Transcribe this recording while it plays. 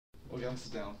down,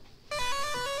 sit down.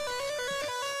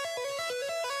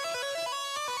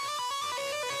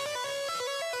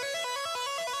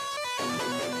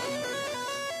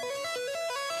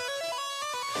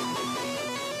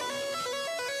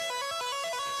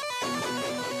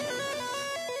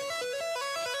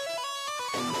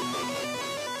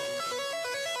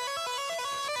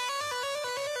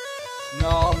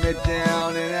 Knock me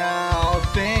down and I'll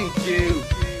thank you.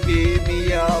 Beat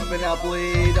me up and I'll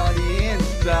bleed on the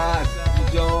inside.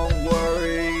 Don't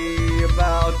worry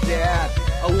about that.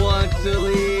 I want to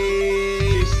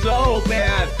leave so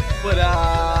bad, but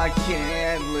I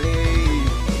can't leave.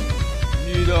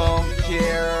 You don't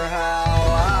care how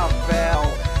I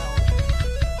felt.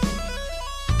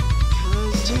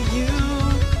 'Cause to you,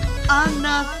 I'm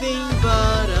nothing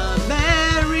but a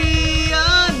marionette.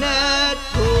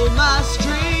 Pull my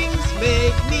strings,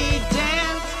 make me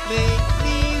dance, make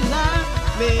me laugh,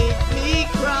 make me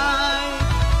cry.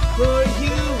 For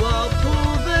you, I'll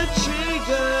pull the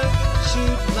trigger,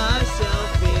 shoot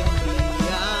myself in the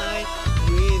eye.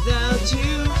 Without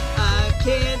you, I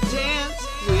can't dance.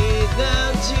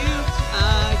 Without you,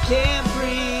 I can't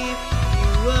breathe.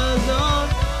 You alone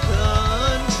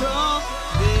control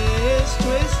this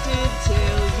twisted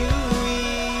tail you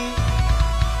weave.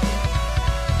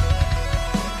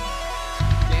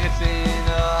 Dancing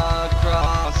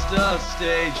across the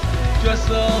stage, just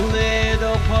a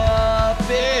little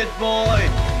puppet boy.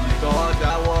 You thought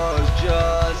that was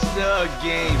just a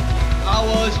game, I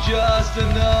was just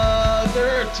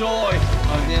another toy.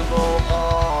 Nimble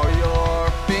are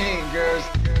your fingers,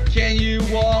 can you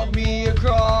walk me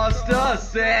across the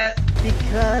set?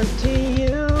 Because to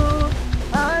you,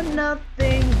 I'm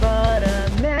nothing but a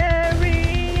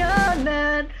marionette.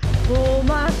 Pull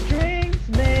my strings,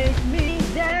 make me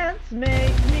dance,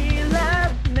 make me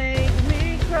laugh, make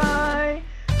me cry.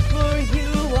 For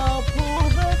you, I'll pull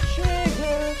the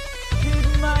trigger, shoot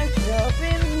myself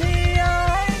in the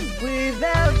eye.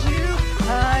 Without you,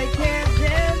 I can't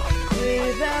dance.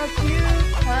 Without you,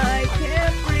 I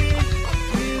can't breathe.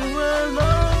 You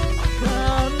alone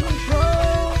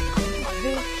control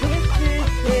this twisted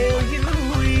tail you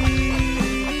weave.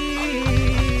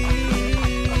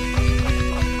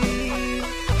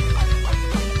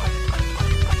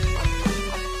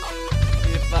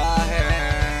 If I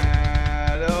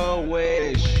had a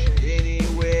wish, any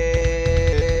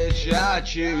wish I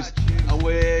choose, I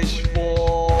wish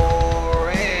for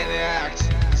an axe,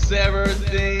 sever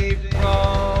thee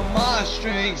from my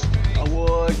strings. I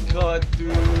would cut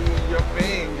through your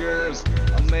fingers,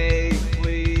 I make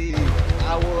bleed.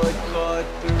 I would cut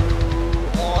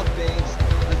through all things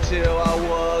until I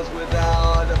was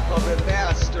without a puppet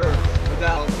master,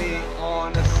 without me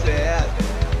on a set.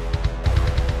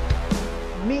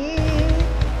 Me,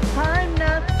 I'm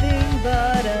nothing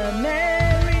but a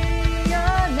marionette.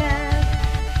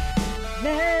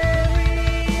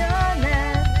 Marionette.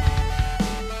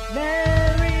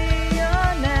 Marionette.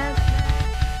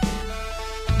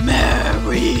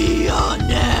 Marionette.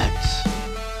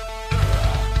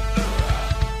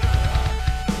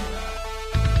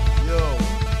 Yo,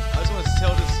 I just want to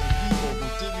tell this to the people who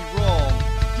did me wrong,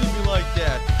 did me like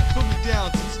that, put me down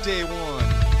since day one.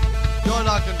 Y'all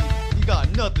not gonna, you got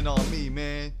nothing on me,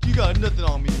 man. You got nothing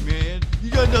on me, man. You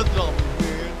got nothing on me,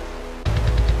 man.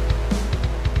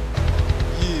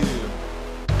 Yeah.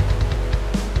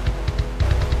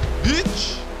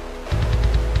 Bitch!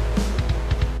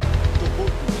 Don't fuck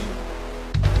with me.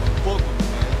 Don't fuck with me,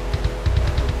 man.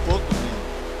 Don't fuck with me.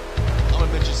 I'm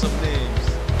gonna mention some names.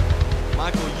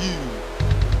 Michael Yu,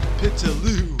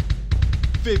 Pitaloo,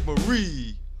 Fake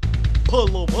Marie,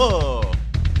 Paloma.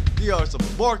 They are some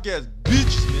bark ass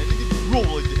bitches, man. They didn't roll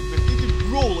like that, man. They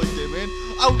didn't roll like that, man.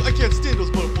 I can't stand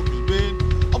those motherfuckers, man.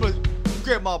 I'm gonna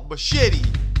grab my machete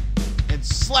and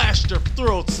slash their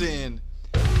throats in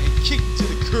and kick them to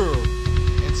the curb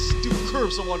and do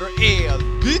curb some on their ass,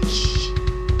 bitch.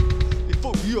 They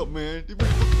fucked me up, man. They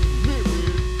really fucked me mad, man.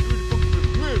 They really fucked me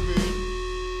mad, man.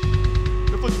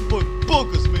 They're fucking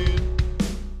bunkers, man.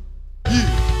 Yeah.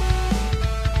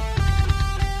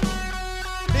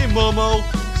 Hey, Momo.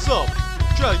 What's up?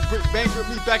 Try to bankrupt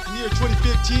me back in the year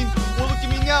 2015? Well, look at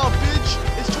me now, bitch.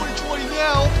 It's 2020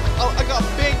 now. I got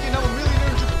banking. I'm a millionaire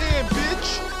in Japan,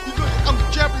 bitch. I'm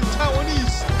Japanese,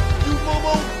 Taiwanese. You,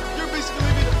 Momo, you're basically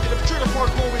living in a trailer park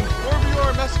home in wherever you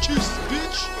are in Massachusetts,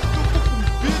 bitch. Don't fuck with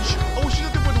me, bitch. I want you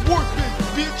nothing but the work,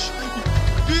 bitch.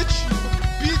 Bitch.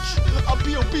 Bitch. I'm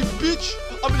PLB, bitch.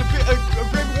 I'm in a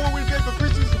Grammy Award winning band for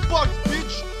Christmas in the box,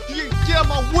 bitch. You can't get out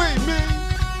of my way, man.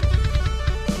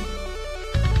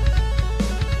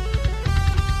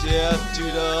 Death to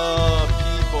the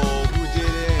people who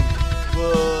didn't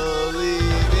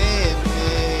believe in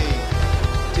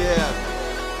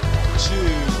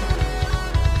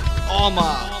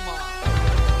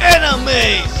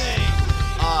enemies.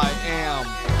 I am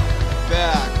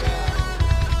back.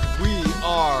 We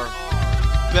are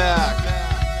back.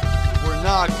 We're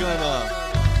not gonna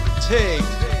take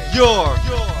your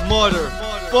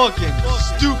motherfucking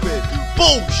stupid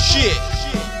bullshit.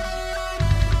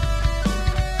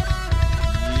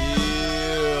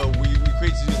 Yeah, we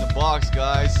crazy in the box,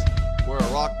 guys. We're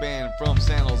a rock band from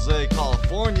San Jose,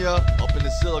 California, up in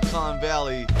the Silicon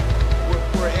Valley.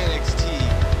 We're NXT,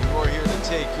 and we're here to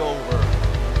take over.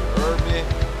 You heard me?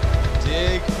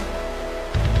 Dig?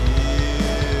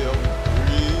 Yeah,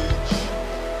 reach.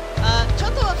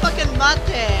 Chotto wa fucking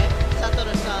mate,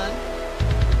 Satoru-san.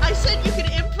 I said you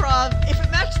could improv if it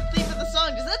matched the theme of the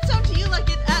song. Does that sound to you like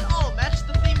it at all matched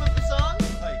the theme of the song?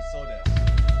 Hey, so that.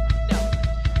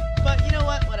 No. But you know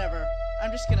what? Whatever. I'm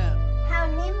just gonna... How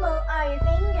nimble are your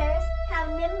fingers? How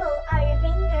nimble are your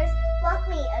fingers? Walk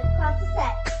me across the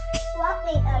set. Walk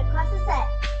me across the set.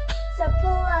 So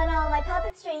pull on all my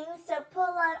puppet strings. So pull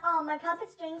on all my puppet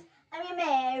strings. I'm your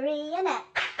marionette.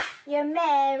 Your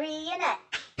marionette.